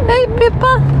 Hey,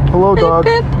 Pippa. hello, Hey, dog.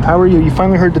 Pip. How are you? You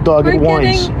finally heard the dog. It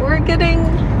whines. We're getting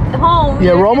home.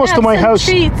 Yeah, You we're can almost to have my some house,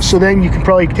 treats. so then you can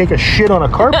probably take a shit on a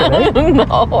carpet, eh? No,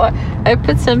 I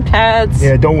put some pads.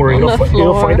 Yeah, don't worry. on the It'll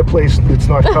floor. find a place that's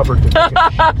not covered. To take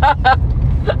a shit.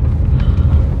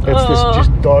 This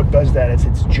just dog does that. It's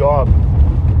its job.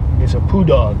 It's a poo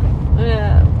dog.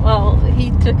 Yeah. Well,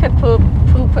 he took a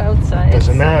poop outside.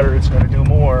 Doesn't matter. It's gonna do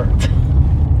more.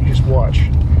 You just watch.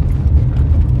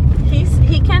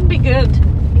 He can be good.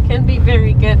 He can be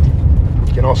very good.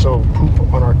 You can also poop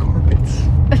on our carpets.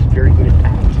 Very good at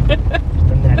that.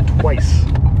 Done that twice.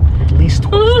 At least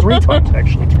twice. 3 times,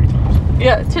 actually. 3 times.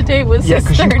 Yeah, today was Yeah, his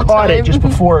because you third caught time. it just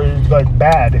before it got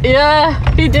bad. Yeah,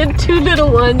 he did 2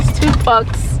 little ones, 2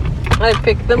 pucks. I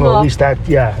picked them Well, up. at least that,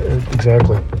 yeah,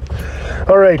 exactly.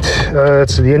 All right,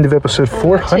 that's the end of episode I'm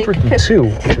gonna take 402,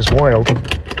 which is wild.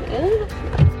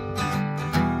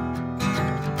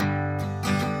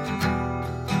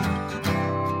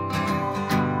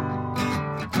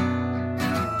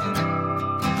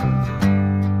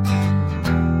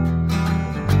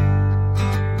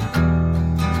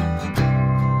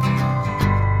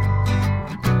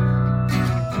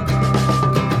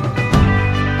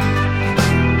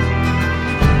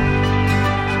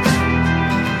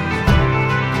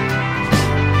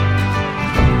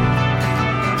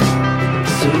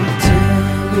 So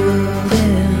tangled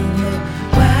in the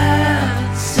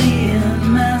wild,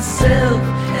 seeing myself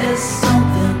as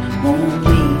something more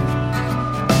me.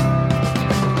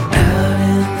 Out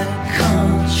in the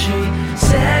country,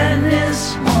 sadness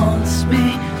wants me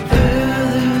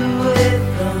further away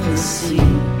from the sea.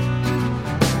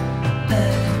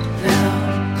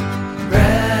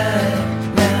 Right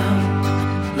now,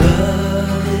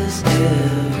 love is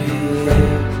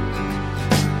everywhere.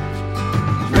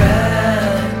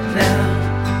 Right now,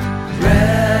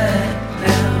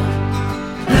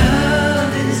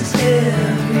 love is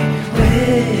everywhere.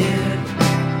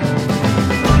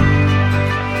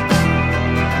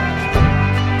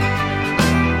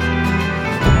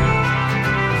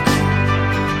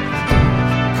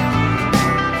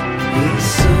 The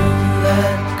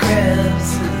sunlight grabs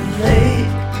the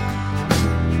lake.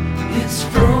 It's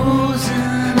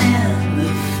frozen in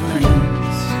the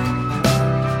flames.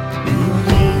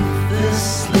 Beneath the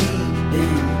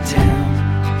sleeping town,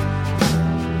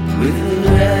 with the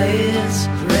riots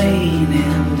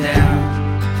raining down.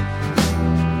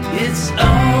 It's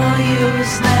all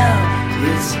yours now,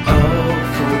 it's all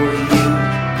for you.